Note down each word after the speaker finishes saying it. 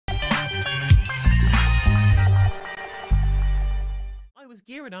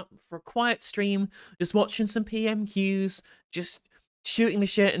was gearing up for a quiet stream, just watching some PMQs, just shooting the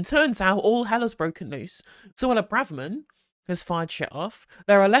shit, and turns out all hell has broken loose. Suella Braverman has fired shit off.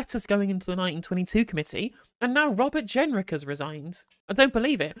 There are letters going into the 1922 committee, and now Robert Jenrick has resigned. I don't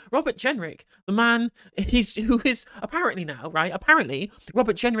believe it. Robert Jenrick, the man who is apparently now, right? Apparently,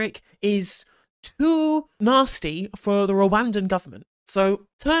 Robert Jenrick is too nasty for the Rwandan government. So,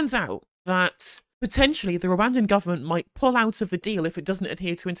 turns out that potentially the Rwandan government might pull out of the deal if it doesn't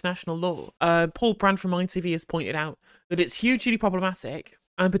adhere to international law. Paul Brand from ITV has pointed out that it's hugely problematic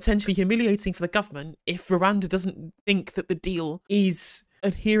and potentially humiliating for the government if Rwanda doesn't think that the deal is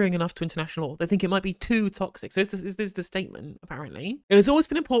adhering enough to international law. They think it might be too toxic. So this is the statement, apparently. It has always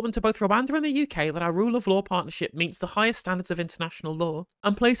been important to both Rwanda and the UK that our rule of law partnership meets the highest standards of international law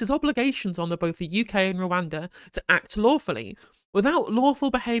and places obligations on both the UK and Rwanda to act lawfully. Without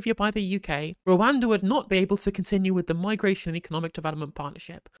lawful behaviour by the UK, Rwanda would not be able to continue with the Migration and Economic Development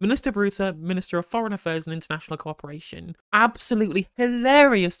Partnership. Minister Bruta, Minister of Foreign Affairs and International Cooperation. Absolutely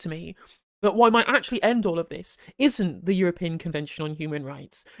hilarious to me that what might actually end all of this isn't the European Convention on Human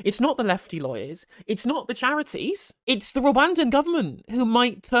Rights. It's not the lefty lawyers. It's not the charities. It's the Rwandan government who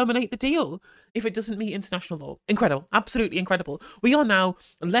might terminate the deal if it doesn't meet international law. Incredible. Absolutely incredible. We are now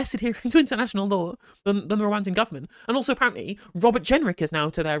less adhering to international law than the Rwandan government. And also, apparently, Robert Jenrick is now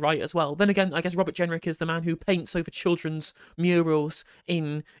to their right as well. Then again, I guess Robert Jenrick is the man who paints over children's murals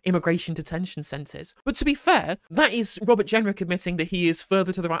in immigration detention centres. But to be fair, that is Robert Jenrick admitting that he is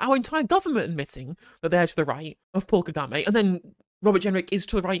further to the right. Our entire government admitting that they're to the right of Paul Kagame. And then Robert Jenrick is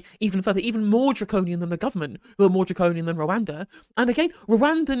to the right even further, even more draconian than the government, who are more draconian than Rwanda. And again,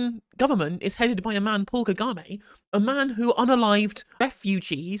 Rwandan government is headed by a man, Paul Kagame, a man who unalived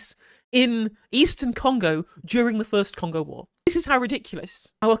refugees in eastern Congo during the First Congo War. This is how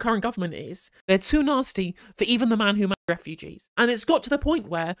ridiculous our current government is. They're too nasty for even the man who made refugees. And it's got to the point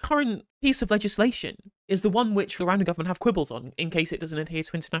where current piece of legislation is the one which the Rwandan government have quibbles on in case it doesn't adhere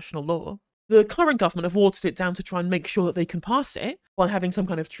to international law. The current government have watered it down to try and make sure that they can pass it by having some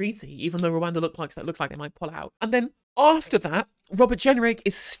kind of treaty, even though Rwanda looks like they might pull out. And then after that, Robert Jenrick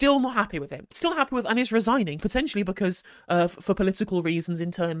is still not happy with him. Still not happy with, and is resigning, potentially because for political reasons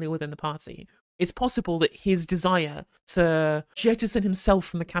internally within the party. It's possible that his desire to jettison himself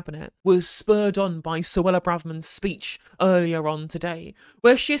from the cabinet was spurred on by Suella Braverman's speech earlier on today,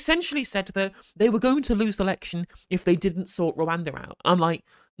 where she essentially said that they were going to lose the election if they didn't sort Rwanda out. I'm like,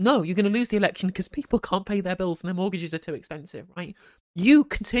 no, you're going to lose the election because people can't pay their bills and their mortgages are too expensive, right? You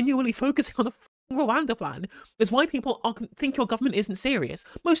continually focusing on the Rwanda plan is why people think your government isn't serious.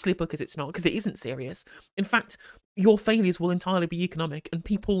 Mostly because it's not, because it isn't serious. In fact, your failures will entirely be economic, and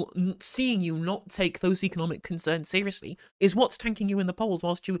people seeing you not take those economic concerns seriously is what's tanking you in the polls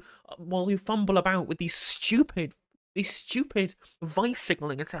while you fumble about with these stupid vice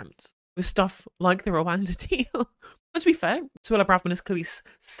signalling attempts with stuff like the Rwanda deal. But to be fair, Suella Braverman is clearly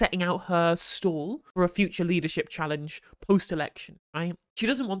setting out her stall for a future leadership challenge post-election, right? She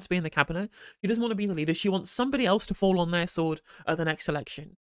doesn't want to be in the cabinet. She doesn't want to be the leader. She wants somebody else to fall on their sword at the next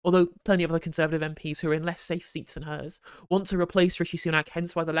election. Although plenty of other Conservative MPs who are in less safe seats than hers want to replace Rishi Sunak,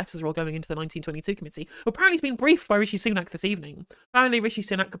 hence why the letters are all going into the 1922 committee, who apparently has been briefed by Rishi Sunak this evening. Apparently Rishi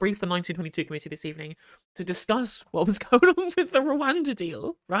Sunak briefed the 1922 committee this evening to discuss what was going on with the Rwanda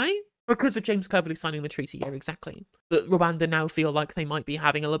deal, right? Because of James Cleverly signing the treaty, yeah, exactly. That Rwanda now feel like they might be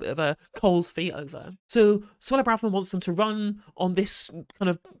having a little bit of a cold feet over. So Suella Braverman wants them to run on this kind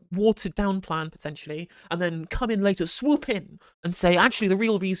of watered down plan, potentially, and then come in later, swoop in, and say, actually, the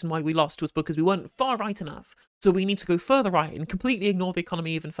real reason why we lost was because we weren't far right enough. So we need to go further right and completely ignore the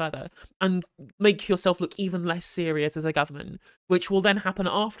economy even further and make yourself look even less serious as a government, which will then happen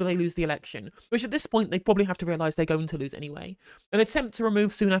after they lose the election, which at this point they probably have to realise they're going to lose anyway. An attempt to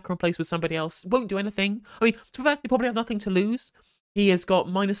remove Sunak and replace with somebody else won't do anything. I mean, to be fair, they probably have nothing to lose. He has got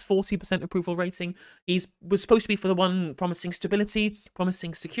minus 40% approval rating. He was supposed to be for the one promising stability,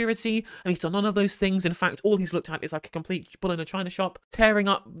 promising security, and he's done none of those things. In fact, all he's looked at is like a complete bull in a china shop, tearing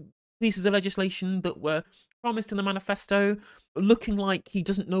up pieces of legislation that were promised in the manifesto, looking like he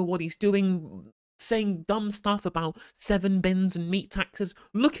doesn't know what he's doing, saying dumb stuff about 7 bins and meat taxes,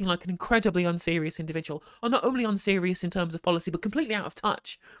 looking like an incredibly unserious individual. Or not only unserious in terms of policy, but completely out of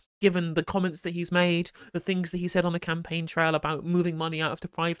touch, given the comments that he's made, the things that he said on the campaign trail about moving money out of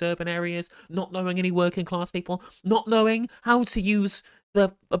deprived urban areas, not knowing any working class people, not knowing how to use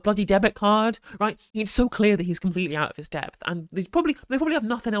the a bloody debit card, right? It's so clear that he's completely out of his depth, and they probably have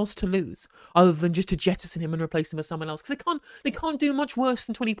nothing else to lose other than just to jettison him and replace him with someone else, because they can't do much worse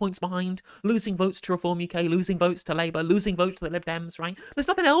than 20 points behind, losing votes to Reform UK, losing votes to Labour, losing votes to the Lib Dems, right? There's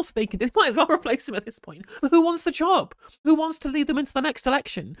nothing else they can do. They might as well replace him at this point. But who wants the job? Who wants to lead them into the next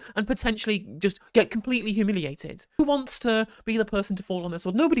election and potentially just get completely humiliated? Who wants to be the person to fall on this?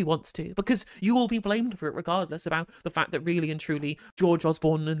 Or nobody wants to, because you will be blamed for it regardless, about the fact that really and truly George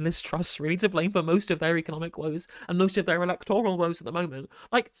Osborne and Liz Truss really to blame for most of their economic woes and most of their electoral woes at the moment.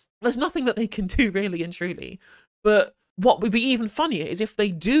 Like, there's nothing that they can do really and truly. But what would be even funnier is if they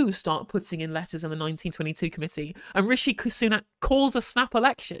do start putting in letters in the 1922 committee and Rishi Sunak calls a snap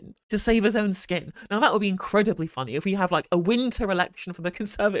election to save his own skin. Now, that would be incredibly funny if we have like a winter election for the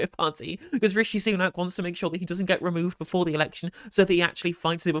Conservative Party, because Rishi Sunak wants to make sure that he doesn't get removed before the election so that he actually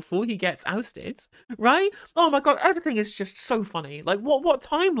fights it before he gets ousted, right? Oh my god, everything is just so funny. Like, what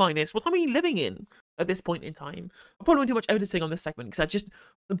timeline is? What time are you living in at this point in time? I probably won't do much editing on this segment because I just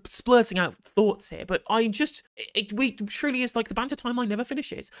splurting out thoughts here, but we truly is like the banter timeline never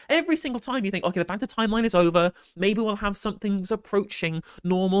finishes. Every single time you think, okay, the banter timeline is over, maybe we'll have something's approaching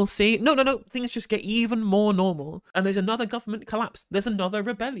normalcy. No, things just get even more normal, and there's another government collapse, there's another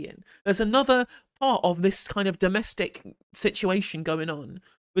rebellion, there's another part of this kind of domestic situation going on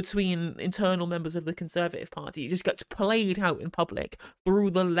between internal members of the Conservative Party. It just gets played out in public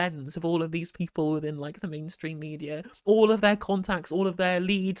through the lens of all of these people within like the mainstream media, all of their contacts, all of their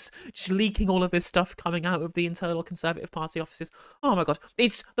leads, just leaking all of this stuff coming out of the internal Conservative Party offices. Oh my god,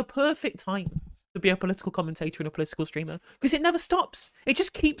 it's the perfect time to be a political commentator and a political streamer, because it never stops. It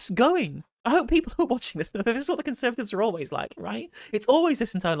just keeps going. I hope people who are watching this know that this is what the Conservatives are always like, right? It's always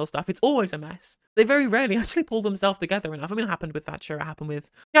this internal stuff. It's always a mess. They very rarely actually pull themselves together enough. I mean, it happened with Thatcher, it happened with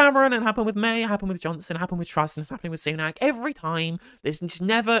Cameron, it happened with May, it happened with Johnson, it happened with Truss, and it's happening with Sunak. Every time, there's just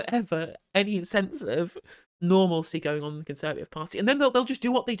never, ever any sense of normalcy going on in the Conservative Party, and then they'll just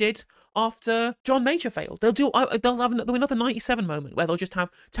do what they did after John Major failed. They'll have another 97 moment where they'll just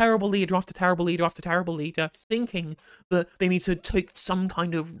have terrible leader after terrible leader after terrible leader, thinking that they need to take some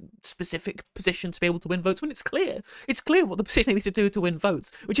kind of specific position to be able to win votes, when it's clear what the position they need to do to win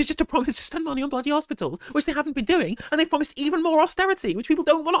votes, which is just to promise to spend money on bloody hospitals, which they haven't been doing, and they've promised even more austerity, which people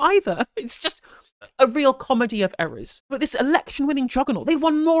don't want either. It's just a real comedy of errors. But this election-winning juggernaut, they've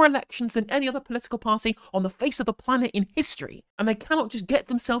won more elections than any other political party on the face of the planet in history, and they cannot just get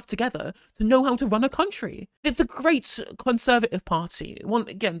themselves together to know how to run a country. The great Conservative Party,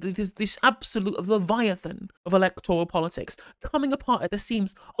 again, this absolute leviathan of electoral politics, coming apart at the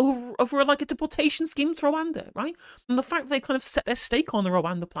seams over like a deportation scheme to Rwanda, right? And the fact that they kind of set their stake on the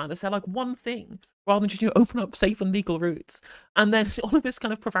Rwanda plan as their like one thing, rather than just, open up safe and legal routes. And then all of this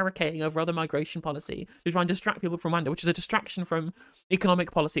kind of prevaricating over other migration policy to try and distract people from Rwanda, which is a distraction from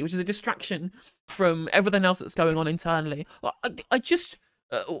economic policy, which is a distraction from everything else that's going on internally. I just,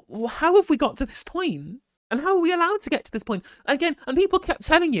 how have we got to this point? And how are we allowed to get to this point? Again, and people kept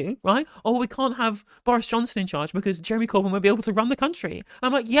telling you, right, oh, we can't have Boris Johnson in charge because Jeremy Corbyn won't be able to run the country. And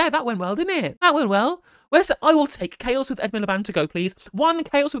I'm like, yeah, that went well, didn't it? That went well. Where's the... I will take Chaos with Ed Miliband to go, please. One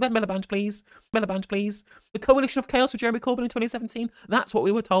Chaos with Ed Miliband, please. Miliband, please. The coalition of chaos with Jeremy Corbyn in 2017. That's what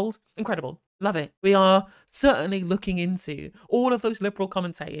we were told. Incredible. Love it. We are certainly looking into all of those liberal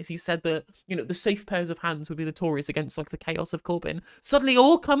commentators who said that, the safe pairs of hands would be the Tories against, like, the chaos of Corbyn. Suddenly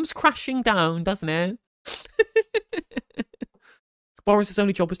all comes crashing down, doesn't it? Boris's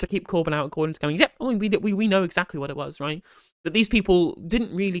only job was to keep Corbyn out, according to Cummings. Yep, we know exactly what it was, right? That these people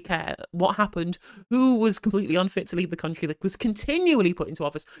didn't really care what happened, who was completely unfit to lead the country, that was continually put into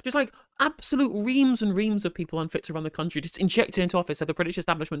office. Just like absolute reams and reams of people unfit to run the country, just injected into office so the British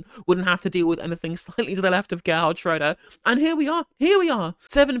establishment wouldn't have to deal with anything slightly to the left of Gerhard Schroeder. And here we are,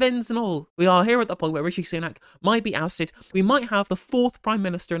 7 bins and all. We are here at the point where Rishi Sunak might be ousted. We might have the 4th Prime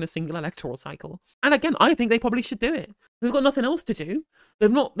Minister in a single electoral cycle. And again, I think they probably should do it. They've got nothing else to do.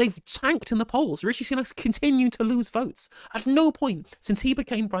 They've tanked in the polls. Rishi Sunak's continued to lose votes. At no point since he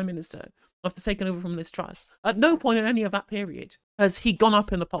became Prime Minister, after taking over from Liz Truss, at no point in any of that period has he gone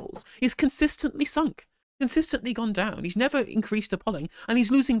up in the polls. He's consistently sunk, consistently gone down. He's never increased the polling, and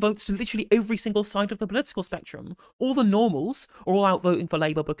he's losing votes to literally every single side of the political spectrum. All the normals are all out voting for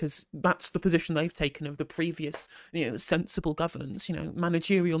Labour because that's the position they've taken of the previous, sensible governance,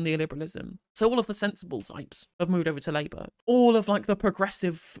 managerial neoliberalism. So all of the sensible types have moved over to Labour. All of, like, the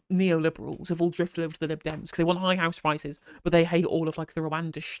progressive neoliberals have all drifted over to the Lib Dems because they want high house prices, but they hate all of, like, the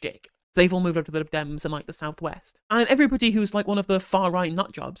Rwanda shtick. So they've all moved over to the Dems in like the southwest. And everybody who's like one of the far-right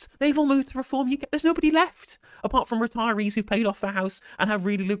nut jobs, they've all moved to Reform UK. There's nobody left, apart from retirees who've paid off their house and have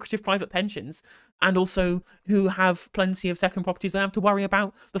really lucrative private pensions, and also who have plenty of second properties. They don't have to worry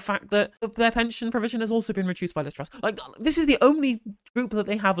about the fact that their pension provision has also been reduced by Liz Truss. Like, this is the only group that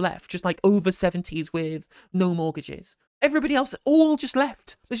they have left, just like over 70s with no mortgages. Everybody else all just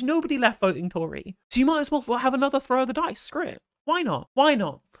left. There's nobody left voting Tory. So you might as well have another throw of the dice. Screw it. Why not? Why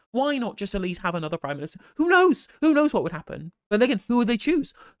not? Why not just at least have another Prime Minister? Who knows? Who knows what would happen? But again, who would they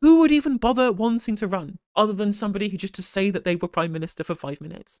choose? Who would even bother wanting to run other than somebody who just to say that they were Prime Minister for 5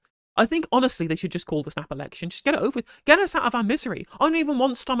 minutes? I think, honestly, they should just call the snap election. Just get it over with. Get us out of our misery. I don't even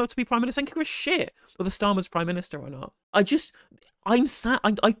want Starmer to be Prime Minister. I don't give a shit whether Starmer's Prime Minister or not. I'm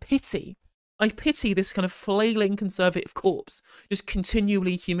sad. I pity this kind of flailing Conservative corpse just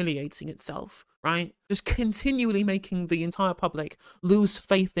continually humiliating itself, right? Just continually making the entire public lose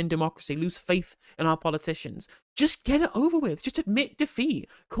faith in democracy, lose faith in our politicians. Just get it over with. Just admit defeat.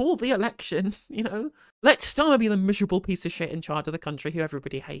 Call the election, you know? Let Starmer be the miserable piece of shit in charge of the country who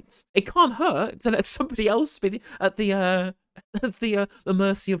everybody hates. It can't hurt to let somebody else be at the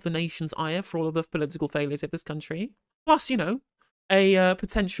mercy of the nation's ire for all of the political failures of this country. Plus, you know, a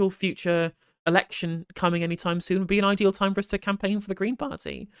potential future election coming anytime soon would be an ideal time for us to campaign for the Green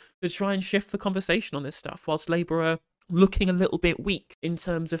Party, to try and shift the conversation on this stuff, whilst Labour are looking a little bit weak in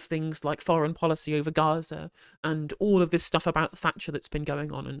terms of things like foreign policy over Gaza and all of this stuff about Thatcher that's been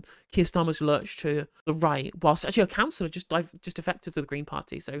going on, and Keir Starmer's lurched to the right, whilst actually a councillor just defected to the Green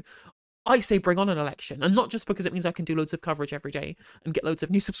Party. So I say bring on an election, and not just because it means I can do loads of coverage every day and get loads of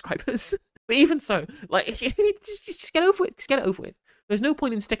new subscribers, but even so, like, just get over it. Just get it over with. There's no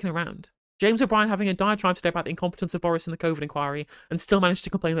point in sticking around. James O'Brien having a diatribe today about the incompetence of Boris in the COVID inquiry and still managed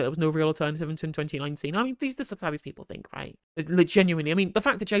to complain that there was no real alternative in 2019. I mean, this is how these people think, right? Genuinely, I mean, the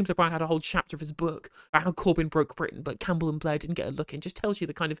fact that James O'Brien had a whole chapter of his book about how Corbyn broke Britain, but Campbell and Blair didn't get a look in, just tells you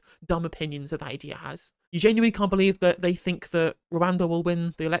the kind of dumb opinions that idiot has. You genuinely can't believe that they think that Rwanda will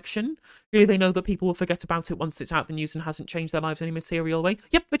win the election. Really, they know that people will forget about it once it's out the news and hasn't changed their lives in any material way.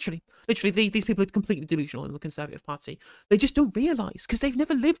 Yep, literally. These people are completely delusional in the Conservative Party. They just don't realise, because they've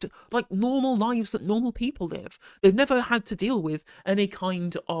never lived like normal lives that normal people live. They've never had to deal with any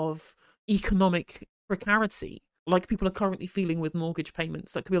kind of economic precarity like people are currently feeling with mortgage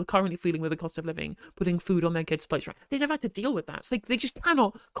payments, like people are currently feeling with the cost of living, putting food on their kids' plates. Right? They never had to deal with that. So they just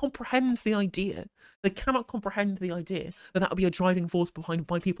cannot comprehend the idea. They cannot comprehend the idea that would be a driving force behind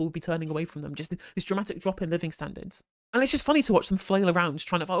why people would be turning away from them. Just this dramatic drop in living standards. And it's just funny to watch them flail around just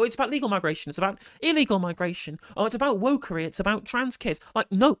trying to, oh, it's about legal migration, it's about illegal migration, oh, it's about wokery, it's about trans kids. Like,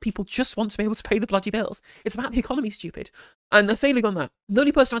 no, people just want to be able to pay the bloody bills. It's about the economy, stupid. And they're failing on that. The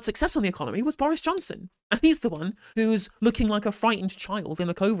only person who had success on the economy was Boris Johnson. And he's the one who's looking like a frightened child in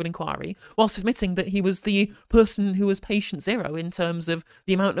the COVID inquiry, whilst admitting that he was the person who was patient zero in terms of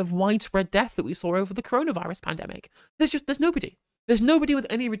the amount of widespread death that we saw over the coronavirus pandemic. There's nobody. There's nobody with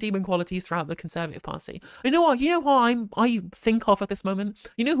any redeeming qualities throughout the Conservative Party. You know what? You know who I think of at this moment?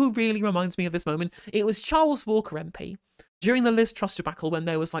 You know who really reminds me of this moment? It was Charles Walker MP. During the Liz Truss debacle, when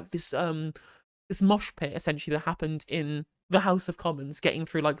there was like this mosh pit, essentially, that happened in the House of Commons, getting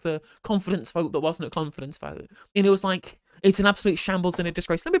through like the confidence vote that wasn't a confidence vote. And it was like, it's an absolute shambles and a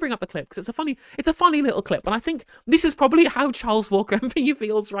disgrace. Let me bring up the clip, because it's a funny little clip. And I think this is probably how Charles Walker MP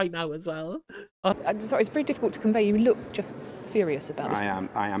feels right now as well. I'm sorry, it's very difficult to convey. You look just furious about this. I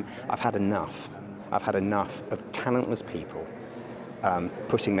am. I've had enough. I've had enough of talentless people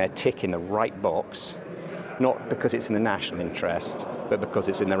putting their tick in the right box, not because it's in the national interest, but because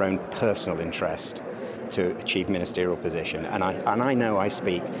it's in their own personal interest to achieve ministerial position. And I know I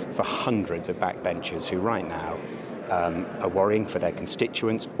speak for hundreds of backbenchers who right now are worrying for their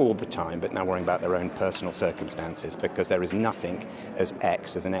constituents all the time, but now worrying about their own personal circumstances, because there is nothing as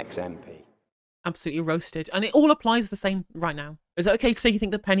an ex-MP. Absolutely roasted. And it all applies the same right now. Is it okay to say you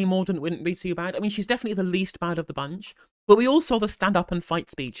think that Penny Mordaunt wouldn't be too bad? I mean, she's definitely the least bad of the bunch, but we all saw the stand up and fight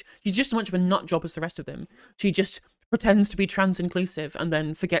speech. She's just as much of a nut job as the rest of them. She just pretends to be trans-inclusive and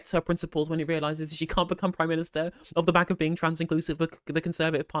then forgets her principles when he realises she can't become Prime Minister off the back of being trans-inclusive. The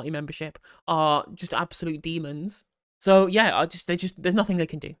Conservative Party membership are just absolute demons. So yeah, there's nothing they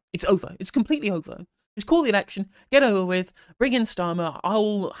can do. It's over. It's completely over. Just call the election, get over with, bring in Starmer.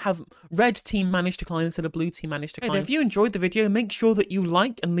 I'll have red team manage to decline instead of blue team manage to decline. If you enjoyed the video, make sure that you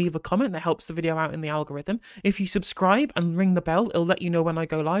like and leave a comment. That helps the video out in the algorithm. If you subscribe and ring the bell, it'll let you know when I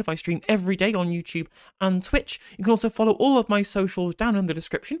go live. I stream every day on YouTube and Twitch. You can also follow all of my socials down in the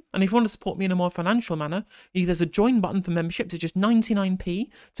description. And if you want to support me in a more financial manner, there's a join button for membership to just 99p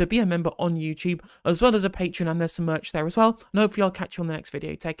to be a member on YouTube, as well as a Patreon, and there's some merch there as well. And hopefully I'll catch you on the next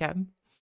video. Take care.